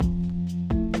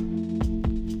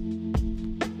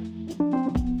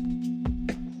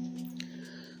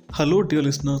Hello dear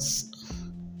listeners,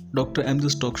 doctor M G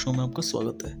talk show में आपका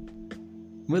स्वागत है।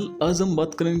 आज हम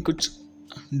बात करेंगे कुछ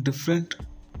डिफरेंट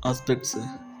एस्पेक्ट से,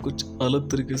 कुछ अलग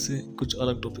तरीके से, कुछ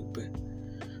अलग टॉपिक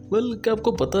पे। क्या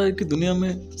आपको पता है कि दुनिया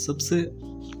में सबसे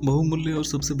बहुमूल्य और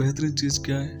सबसे बेहतरीन चीज़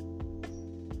क्या है?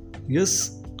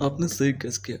 यस, आपने सही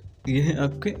गेस किया। ये है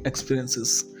आपके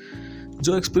एक्सपीरियंसेस।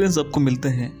 जो एक्सपीरियंस आपको मिलते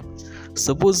हैं,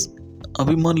 सपोज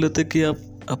अभी मान लेते हैं कि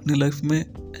आप अपनी लाइफ में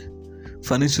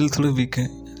फाइनेंशियली थोड़े वीक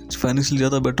हैं, फाइनेंशियली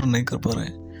ज़्यादा बेटर नहीं कर पा रहे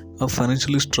हैं, आप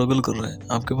फाइनेंशियली स्ट्रगल कर रहे हैं,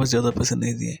 आपके पास ज़्यादा पैसे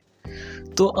नहीं दिए,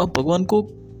 तो आप भगवान को,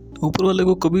 ऊपर वाले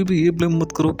को कभी भी ये ब्लेम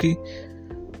मत करो कि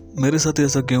मेरे साथ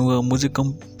ऐसा क्यों हुआ, मुझे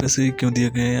कम पैसे क्यों दिए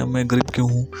गए, या मैं गरीब क्यों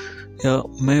हूँ, या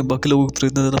मैं बाकी लोगों की तरह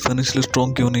इतना ज़्यादा फाइनेंशियली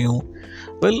स्ट्रॉन्ग क्यों नहीं हूँ।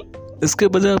 इसके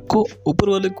बजाय आपको ऊपर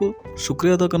वाले को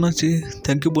शुक्रिया अदा करना चाहिए,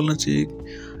 थैंक यू बोलना चाहिए,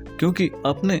 क्योंकि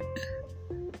आपने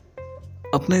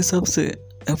अपने हिसाब से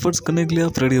एफर्ट्स करने के लिए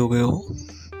आप रेडी हो गए हो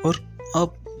और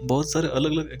आप बहुत सारे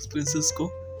अलग अलग एक्सपीरियंसेस को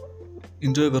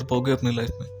एंजॉय कर पाओगे अपनी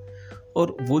लाइफ में।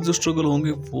 और वो जो स्ट्रगल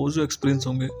होंगे, वो जो एक्सपीरियंस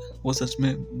होंगे, वो सच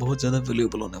में बहुत ज़्यादा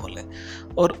वैल्यूएबल होने वाले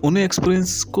हैं। और उन्हें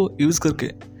एक्सपीरियंस को यूज़ करके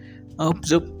आप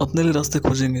जब अपने लिए रास्ते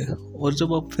खोजेंगे और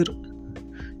जब आप फिर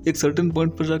एक सर्टेन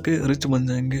पॉइंट पर जाके रिच बन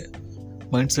जाएंगे,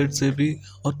 माइंडसेट से भी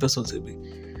और पैसों से भी,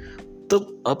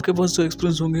 तब आपके पास जो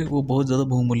एक्सपीरियंस होंगे वो बहुत ज़्यादा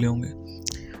बहुमूल्य होंगे।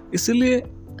 इसीलिए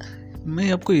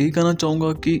मैं आपको यही कहना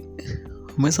चाहूँगा कि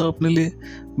हमेशा अपने लिए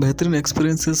बेहतरीन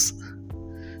एक्सपीरियंसेस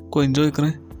को एंजॉय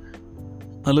करें।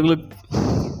 अलग अलग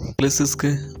प्लेसेस के,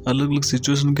 अलग अलग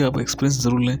सिचुएशन के आप एक्सपीरियंस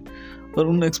ज़रूर लें, और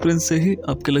उन एक्सपीरियंस से ही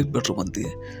आपकी लाइफ बेटर बनती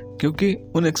है, क्योंकि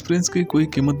उन एक्सपीरियंस की कोई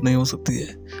कीमत नहीं हो सकती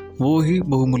है, वो ही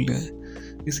बहुमूल्य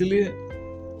है। इसीलिए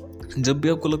जब भी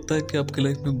आपको लगता है कि आपकी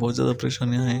लाइफ में बहुत ज़्यादा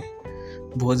परेशानियाँ हैं,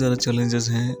 बहुत ज़्यादा चैलेंजेस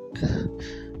हैं,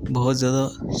 बहुत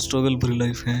ज़्यादा स्ट्रगल भरी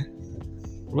लाइफ है,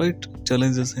 राइट,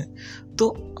 चैलेंजेस हैं, तो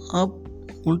आप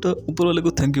उल्टा ऊपर वाले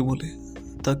को थैंक यू बोले,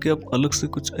 ताकि आप अलग से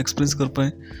कुछ एक्सपीरियंस कर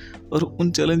पाएँ और उन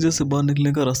चैलेंजेस से बाहर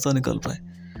निकलने का रास्ता निकाल पाएँ।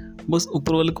 बस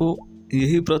ऊपर वाले को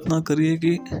यही प्रार्थना करिए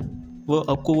कि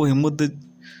वह आपको वो हिम्मत दे,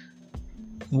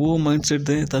 वो माइंडसेट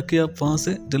दें, ताकि आप वहाँ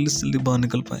से जल्दी से जल्दी बाहर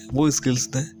निकल पाएँ, वो स्किल्स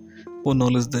दें, वो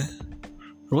नॉलेज दें,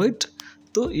 राइट।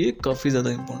 तो ये काफ़ी ज़्यादा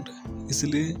इम्पोर्टेंट है।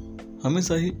 इसलिए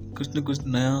हमेशा ही कुछ न कुछ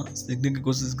नया सीखने की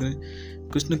कोशिश करें,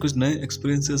 कुछ न कुछ नए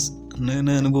एक्सपीरियंसेस, नए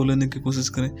नए अनुभव लेने की कोशिश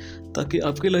करें, ताकि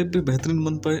आपकी लाइफ भी बेहतरीन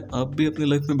बन पाए, आप भी अपनी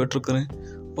लाइफ में बेटर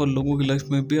करें और लोगों की लाइफ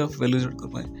में भी आप वैल्यू एड कर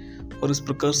पाएँ। और इस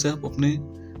प्रकार से आप अपने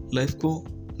लाइफ को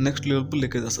नेक्स्ट लेवल पर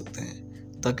लेके जा सकते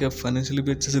हैं, ताकि आप फाइनेंशियली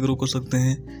भी अच्छे से ग्रो कर सकते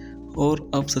हैं और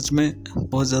आप सच में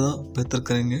बहुत ज़्यादा बेहतर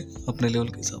करेंगे अपने लेवल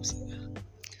के हिसाब से।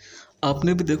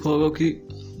 आपने भी देखा होगा कि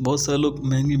बहुत सारे लोग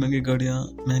महंगी महंगी गाड़ियाँ,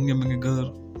 महंगे महंगे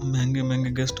घर, महंगे महंगे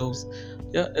गेस्ट हाउस,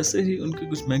 या ऐसे ही उनकी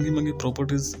कुछ महंगी महंगी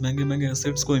प्रॉपर्टीज़, महंगे महंगे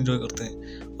एसेट्स को एंजॉय करते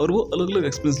हैं, और वो अलग अलग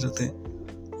एक्सपीरियंस लेते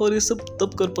हैं। और ये सब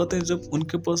तब कर पाते हैं जब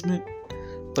उनके पास में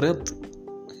पर्याप्त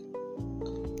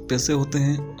पैसे होते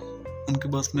हैं,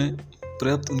 उनके पास में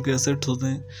पर्याप्त उनके एसेट्स होते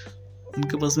हैं,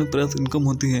 उनके पास में पर्याप्त इनकम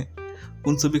होती है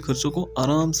उन सभी खर्चों को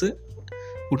आराम से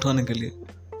उठाने के लिए।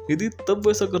 यदि तब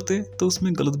वैसा करते हैं तो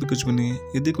उसमें गलत भी कुछ भी नहीं है।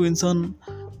 यदि कोई इंसान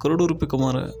करोड़ों रुपए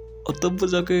कमा रहा है और तब वो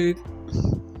जाके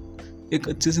एक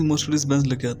अच्छी सी मर्सिडीज बेंज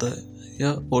लेके आता है,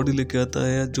 या ऑडी लेके आता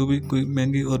है, या जो भी कोई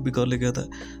महंगी और भी कार लेके आता है,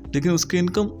 लेकिन उसकी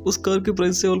इनकम उस कार के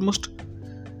प्राइस से ऑलमोस्ट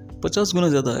 50 गुना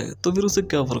ज़्यादा है, तो फिर उसे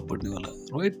क्या फ़र्क पड़ने वाला है,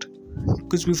 राइट?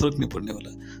 कुछ भी फ़र्क नहीं पड़ने वाला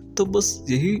है। तो बस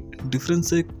यही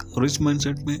डिफरेंस है एक रिच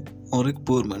माइंडसेट में और एक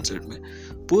पुअर माइंडसेट में।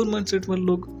 पुअर माइंडसेट में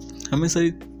लोग हमेशा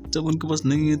ही जब उनके पास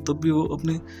नहीं है तब भी वो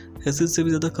अपने हैसियत से भी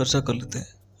ज़्यादा खर्चा कर लेते हैं,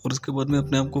 और उसके बाद में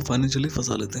अपने आप को फाइनेंशियली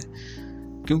फंसा लेते हैं,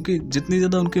 क्योंकि जितनी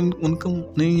ज़्यादा उनकी इनकम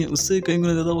नहीं है उससे कई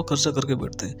गुना ज़्यादा वो खर्चा करके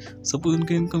बैठते हैं। सपोज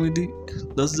उनकी इनकम यदि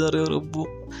 10,000 है और अब वो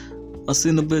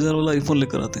 80-90 हज़ार वाला आईफोन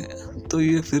लेकर आते हैं, तो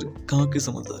ये फिर कहाँ की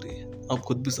समझदारी है, आप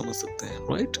खुद भी समझ सकते हैं,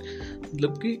 राइट।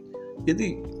 मतलब कि यदि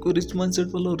कोई रिच माइंडसेट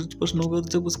वाला रिच पर्सन होगा, तो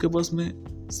जब उसके पास में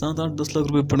 7-8-10 लाख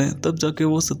रुपए पड़े, तब जाके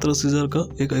वो 70-80 हज़ार का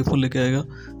एक आईफोन लेके आएगा,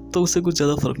 तो उससे कुछ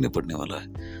ज़्यादा फर्क नहीं पड़ने वाला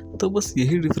है। तो बस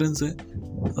यही डिफरेंस है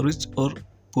रिच और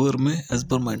पुअर में एज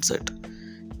पर माइंडसेट,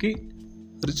 कि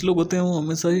रिच लोग होते हैं वो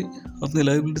हमेशा ही अपने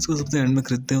लाइबिलिटीज़ को सबसे एंड में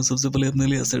खरीदते हैं, सबसे पहले अपने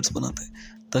लिए एसेट्स बनाते हैं,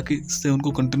 ताकि इससे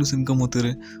उनको कंटिन्यूस इनकम होती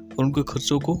रहे और उनके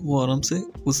खर्चों को वो आराम से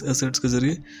उस एसेट्स के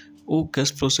जरिए वो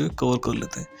कैश फ्लो से कवर कर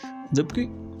लेते हैं। जबकि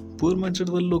पुअर माइंडसेट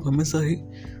वाले लोग हमेशा ही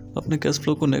अपने कैश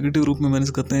फ्लो को नेगेटिव रूप में मैनेज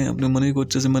करते हैं, अपने मनी को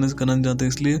अच्छे से मैनेज करना नहीं जानते,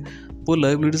 इसलिए वो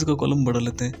लाइबिलिटीज़ का कॉलम बढ़ा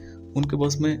लेते हैं। उनके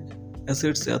पास में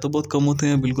एसेट्स या तो बहुत कम होते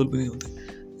हैं या बिल्कुल भी नहीं होते,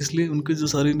 इसलिए उनकी जो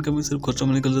सारी इनकम है सिर्फ खर्चों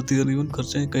में निकल जाती है, और इवन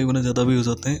खर्चे कई गुना ज़्यादा भी हो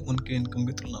जाते हैं उनकी इनकम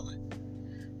की तुलना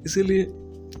में। इसीलिए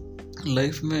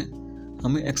लाइफ में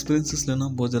हमें एक्सपीरियंसेस लेना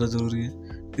बहुत ज़्यादा ज़रूरी है,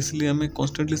 इसलिए हमें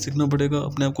कॉन्स्टेंटली सीखना पड़ेगा,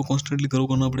 अपने आप को कॉन्स्टेंटली ग्रो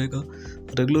करना पड़ेगा।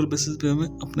 रेगुलर बेसिस पे हमें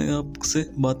अपने आप से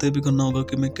बातें भी करना होगा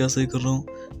कि मैं क्या सही कर रहा हूँ,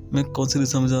 मैं कौन सी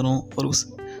दिशा में जा रहा हूँ, और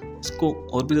उसको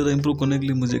और भी ज़्यादा इम्प्रूव करने के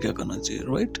लिए मुझे क्या करना चाहिए,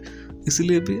 राइट।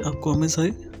 इसीलिए भी आपको हमेशा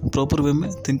ही प्रॉपर वे में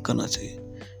थिंक करना चाहिए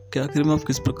कि आखिर में आप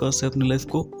किस प्रकार से अपनी लाइफ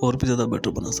को और भी ज़्यादा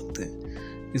बेटर बना सकते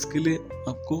हैं। इसके लिए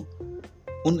आपको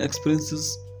उन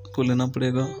एक्सपीरियंसेस को लेना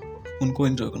पड़ेगा, उनको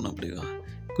एंजॉय करना पड़ेगा।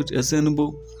 कुछ ऐसे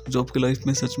अनुभव जो आपकी लाइफ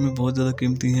में सच में बहुत ज़्यादा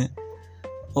कीमती हैं,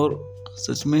 और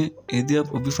सच में यदि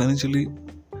आप अभी फाइनेंशियली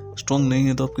स्ट्रॉन्ग नहीं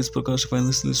है तो आप किस प्रकार से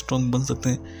फाइनेंशियली स्ट्रॉन्ग बन सकते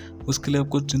हैं, उसके लिए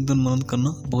आपको चिंतन मनन करना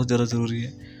बहुत ज़्यादा ज़रूरी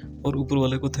है। और ऊपर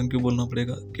वाले को थैंक यू बोलना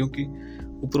पड़ेगा, क्योंकि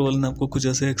ऊपर वाले ने आपको कुछ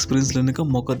ऐसे एक्सपीरियंस लेने का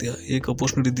मौका दिया, एक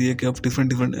अपॉर्चुनिटी दी है कि आप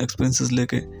डिफरेंट एक्सपीरियंसेस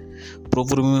लेके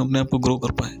प्रॉपर वे में अपने आप को ग्रो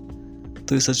कर पाए।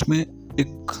 तो ये सच में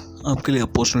एक आपके लिए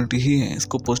अपॉर्चुनिटी ही है,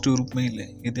 इसको पॉजिटिव रूप में ही लें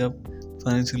यदि आप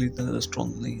फाइनेंशियली इतना ज़्यादा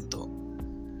स्ट्रॉन्ग नहीं है तो।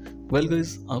 वेल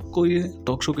गाइस, आपको ये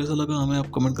टॉक शो कैसा लगा हमें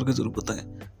आप कमेंट करके ज़रूर बताएं,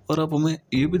 और आप हमें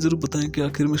ये भी ज़रूर बताएं कि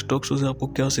आखिर में इस टॉक शो से आपको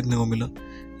क्या सीखने को मिला।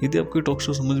 यदि आपको टॉक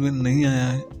शो समझ में नहीं आया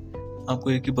है,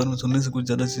 आपको एक ही बार में सुनने से कुछ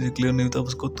ज़्यादा चीज़ें क्लियर नहीं होता, आप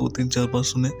उसको 2-3-4 बार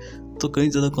सुने तो कई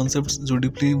ज़्यादा कॉन्सेप्ट्स जो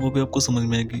डीपली हैं वो भी आपको समझ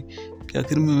में आएगी कि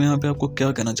आखिर में मैं यहाँ पे आपको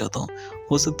क्या कहना चाहता हूँ।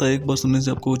 हो सकता है एक बार सुनने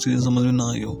से आपको वो चीज़ें समझ में ना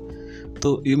आई हो,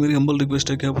 तो ये मेरी हम्बल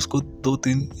रिक्वेस्ट है कि आप उसको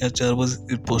 2-3 या 4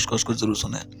 बार पॉडकास्ट को ज़रूर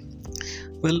सुनें।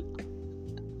 वेल,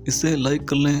 इसे लाइक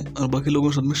कर लें और बाकी लोगों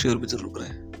के साथ में शेयर भी ज़रूर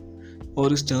करें,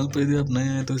 और इस चैनल पर यदि आप नए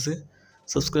हैं तो इसे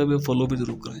सब्सक्राइब या फॉलो भी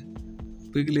ज़रूर करें।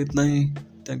 अभी के लिए इतना ही।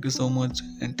 Thank you so much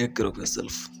and take care of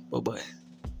yourself. Bye bye.